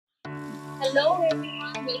Hello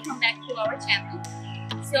everyone, welcome back to our channel.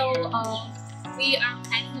 So we are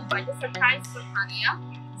planning a birthday surprise for Tania.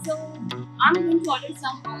 So I'm going to order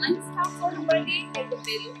some online stuff for her birthday, like the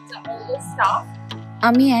balloons and all those stuff.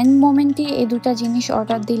 আমি and মোমেন্টে এই দুটা জিনিস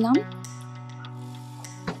order দিলাম।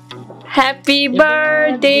 Happy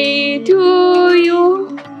birthday to you.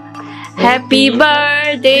 Happy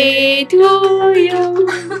birthday to you.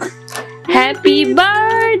 Happy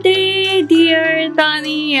birthday dear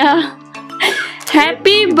Tania.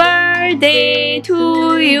 Happy birthday to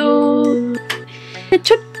you.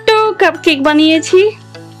 ছোট্ট cupcake বানিয়েছি।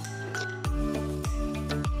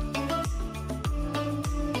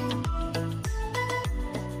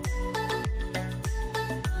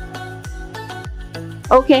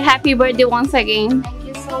 Okay, happy birthday once again. Thank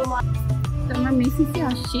you so much. তো আমরা মেসিতে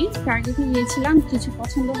আসছি, টার্গেটে গিয়েছিলাম, কিছু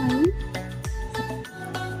পছন্দ হয়নি।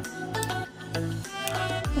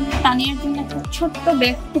 তানিয়ার জন্য একটা ছোট্ট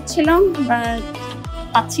ব্যাগ খুঁজছিলাম, বাট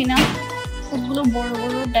পাচ্ছি না। সবগুলো বড়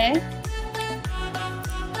বড় ব্যাগ।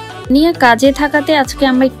 নিয়ে কাজে থাকাতে আজকে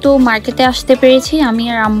আমরা একটু মার্কেটে আসতে পেরেছি। আমি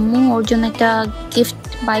আর আম্মু ওর জন্য একটা গিফট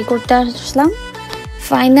বাই করতে আসলাম।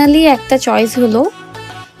 ফাইনালি একটা চয়েস হলো।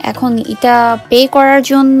 এখন এটা পে করার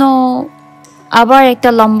জন্য আবার একটা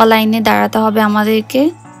লম্বা লাইনে দাঁড়াতে হবে আমাদেরকে।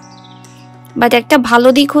 বাট একটা ভালো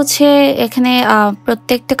দিক হচ্ছে এখানে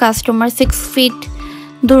প্রত্যেকটা কাস্টমার 6 ফিট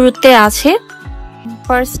দূরত্বে আছে।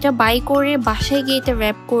 ফার্স্টটা বাই করে বাসায় গিয়ে এটা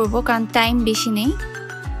র্যাপ করবো, কারণ টাইম বেশি নেই।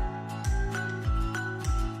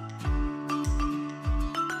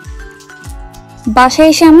 বাসায়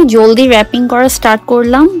এসে আমি জলদি র্যাপিং করা স্টার্ট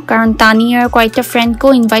করলাম, কারণ তানিয়ার কয়েকটা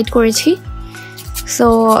ফ্রেন্ডকেও ইনভাইট করেছি। সো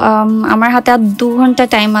আমার হাতে আর 2 ঘন্টা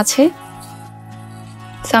টাইম আছে।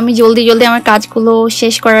 সো আমি জলদি আমার কাজগুলো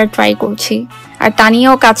শেষ করার ট্রাই করছি। আর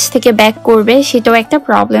তানিয়াও কাজ থেকে ব্যাক করবে, সেটাও একটা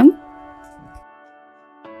প্রবলেম।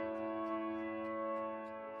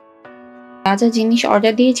 যা যা জিনিস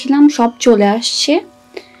অর্ডার দিয়েছিলাম সব চলে আসছে।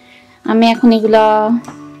 আমি এখন এগুলা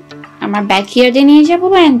আমার ব্যাকইয়ার্ডে নিয়ে যাবো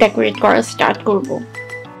এন্ড ডেকোরেট করা স্টার্ট করব।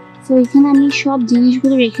 সো এখানে আমি সব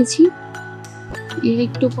জিনিসগুলো রেখেছি।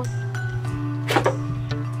 একটু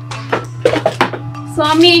সো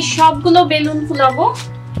আমি এই সবগুলো বেলুন ফুলাবো।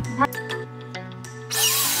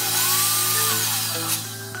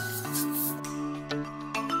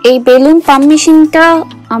 এই বেলুন পাম্প মেশিনটা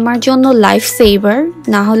আমার জন্য লাইফ সেভার,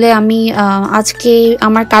 না হলে আমি আজকে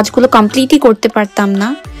আমার কাজগুলো কমপ্লিটই করতে পারতাম না।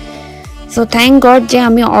 সো থ্যাংক গড যে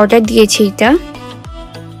আমি অর্ডার দিয়েছি এটা।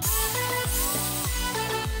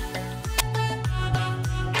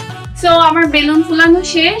 সো আমার বেলুন ফুলানো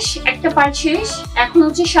শেষ, একটা পার্ট শেষ, এখন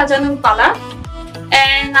হচ্ছে সাজানোর পালা।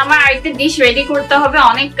 এন্ড আমার আরেকটা ডিশ রেডি করতে হবে,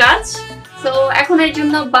 অনেক কাজ। সো এখন এর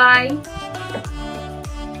জন্য বাই।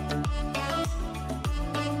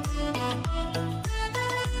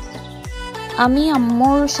 আমি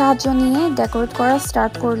আম্মুর সাহায্য নিয়ে ডেকোরেট করা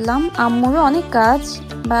স্টার্ট করলাম। আম্মুরও অনেক কাজ,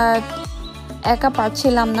 বাট একা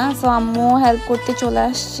পারছিলাম না। সো আম্মু হেল্প করতে চলে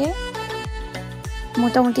আসছে।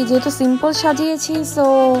 মোটামুটি যেহেতু সিম্পল সাজিয়েছি, সো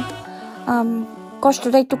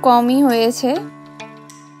কষ্টটা একটু কমই হয়েছে।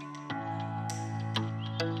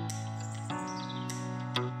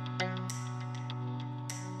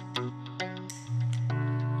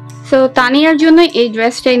 সো তানিয়ার জন্য এই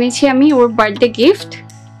ড্রেসটা এনেছি আমি, ওর বার্থডে গিফট।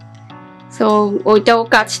 সো ওইটাও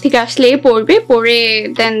কাজ থেকে আসলে পরবে, পরে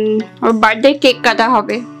দেন ওর বার্থডে কেক কাটা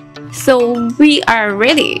হবে। So we are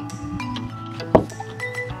ready.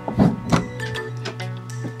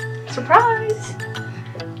 Surprise!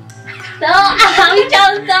 No, আমি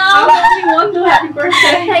জানতাম। আমি want to happy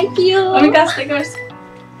birthday. Thank you. আমি কাজ থেকে আসছি।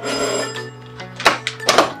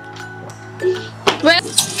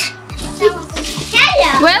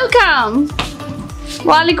 ওয়েলকাম।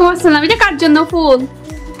 ওয়ালাইকুম আসসালাম। এটা কার জন্য ফুল?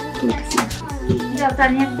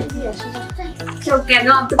 চোখ কেন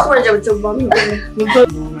আপনি পড়ে যাবে, চোখ বন্ধ করে।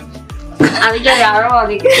 আমি জানি আরো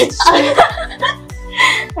অনেক।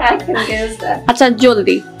 আচ্ছা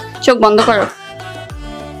জলদি চোখ বন্ধ করো।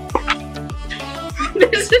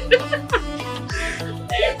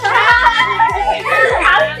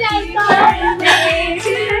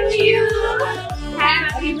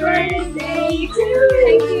 Happy birthday to you.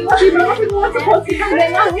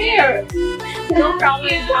 They're not here. No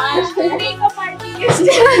problem. Makeup artist.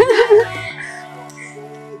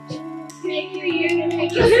 Thank you.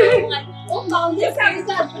 Thank you so much. Oh, this is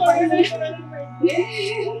not for me.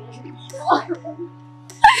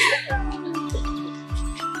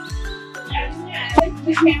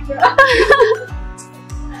 The camera.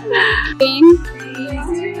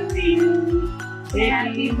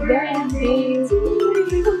 Happy birthday to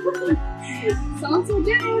you. Sounds so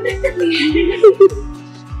good.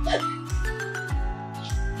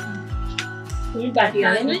 You got the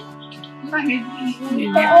other one? Happy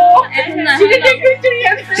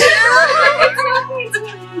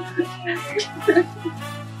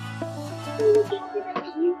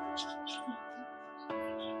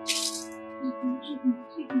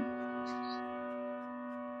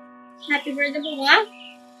birthday, Puma.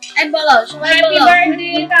 Ay, bolo. Happy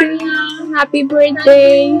birthday, Tania. Happy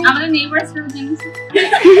birthday. Our neighbors will be.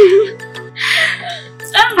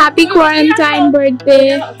 Happy quarantine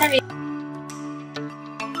birthday.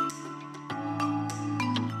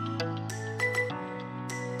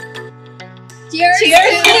 Cheers,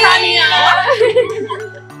 cheers to Tania.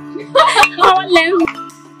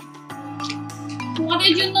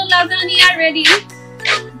 তোমাদের জন্য lasagna ready.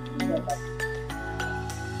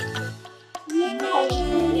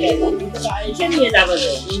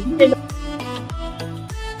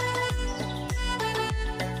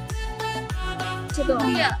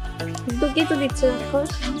 দুঃখে তো দিচ্ছে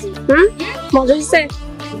মজা হয়েছে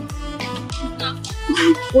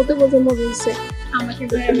কত কত মজা হয়েছে আমাকে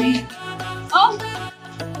বলে ও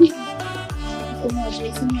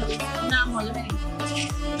না মজা নেই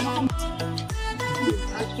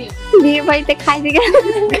বিয়ে বাড়িতে খাইতে গেল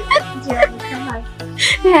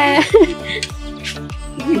হ্যাঁ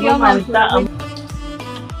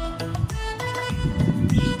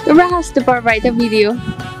তোমরা হাসতে পারবা এটা ভিডিও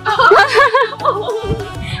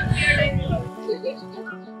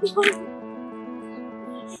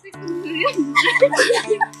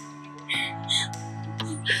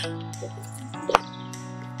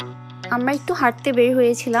আমরা একটু হাঁটতে বের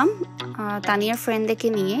হয়েছিলাম তানিয়ার ফ্রেন্ডদেরকে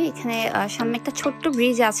নিয়ে। এখানে সামনে একটা ছোট্ট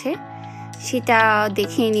ব্রিজ আছে, সেটা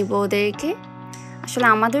দেখিয়ে নিব ওদেরকে। আসলে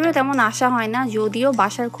আমাদেরও তেমন আশা হয় না, যদিও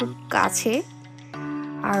বাসার খুব কাছে।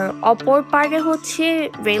 আর অপর পারে হচ্ছে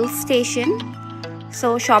রেল স্টেশন। সো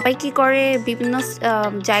সবাই কি করে, বিভিন্ন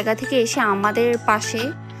জায়গা থেকে এসে আমাদের পাশে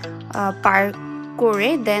পার্ক করে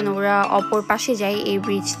দেন ওরা অপর পাশে যায় এই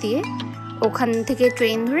ব্রিজ দিয়ে। ওখান থেকে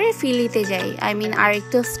ট্রেন ধরে ফিলিতে যায়, আই মিন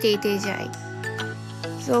আরেকটা স্টেটে যায়।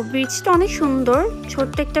 সো ব্রিজটা অনেক সুন্দর,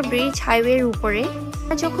 ছোট্ট একটা ব্রিজ হাইওয়ের উপরে।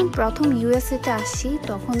 যখন প্রথম ইউএসএতে আসছি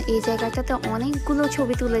তখন এই জায়গাটাতে অনেকগুলো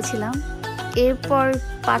ছবি তুলেছিলাম। এরপর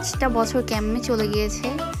 5টা বছর কেমনে চলে গিয়েছে।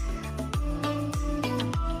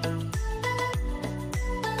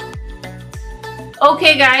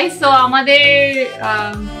 ওকে গাইস, সো আমাদের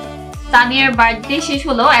তানিয়ার বার্থডে শেষ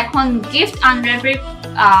হলো, এখন গিফট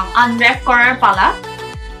আনর্যাপ করার পালা।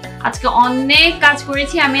 আজকে অনেক কাজ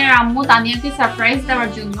করেছি আমি আর আম্মু তানিয়াকে সারপ্রাইজ দেওয়ার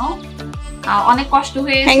জন্য। অনেক কষ্ট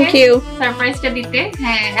হয়েছে সারপ্রাইজটা দিতে।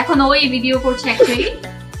 হ্যাঁ, এখন ওই ভিডিও করছে অ্যাকচুয়ালি।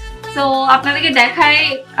 সো আপনাদেরকে দেখায়,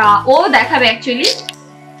 ও দেখাবে অ্যাকচুয়ালি।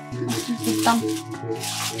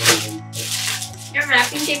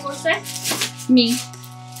 র্যাপিং কে করছে? মি।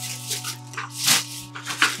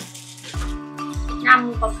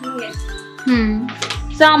 আম্মু কখনো গেছে।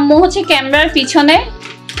 তো আম্মু হচ্ছে ক্যামেরার পিছনে,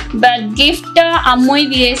 বাট গিফটটা আম্মুই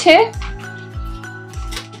দিয়েছে।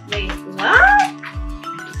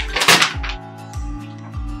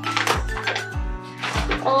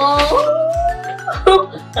 Oh,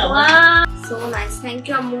 wow, so nice. Thank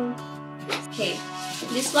you, Ammu. Okay,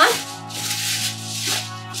 this one.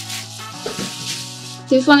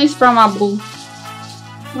 This one is from Abu.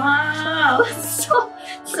 Wow,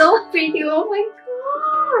 so pretty. Oh my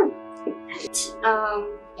god.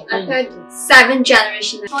 I heard 7th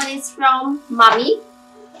generation. This one is from Mommy.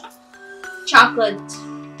 Chocolate.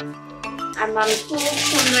 And Mommy খুব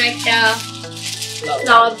like the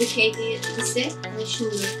flower bouquet দিয়েছে, অনেক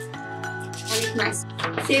সুন্দর, অনেক nice.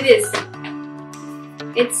 See this.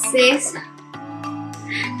 It says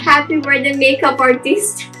Happy Birthday Makeup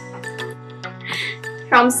Artist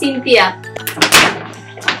from Cynthia.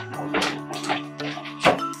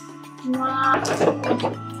 Wow.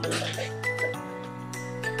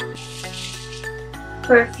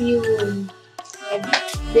 Perfume. And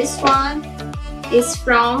this one is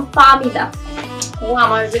from Famida. Oh,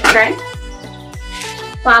 আমার good friend.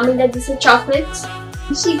 Famida, this is chocolate.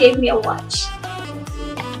 She gave me a watch.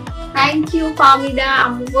 Thank you, Famida.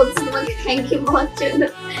 Ammu bolche তোমাকে thank you বলার জন্য.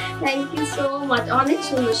 Thank you so much. অনেক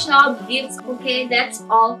সুন্দর সব gifts. Okay, that's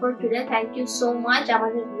all for today. Thank you so much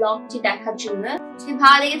আমাদের ব্লগটি দেখার জন্য। যদি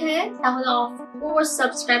ভালো লেগে থাকে তাহলে of course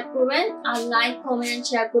সাবস্ক্রাইব করবেন আর লাইক, কমেন্ট,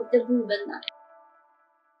 শেয়ার করতে ভুলবেন না।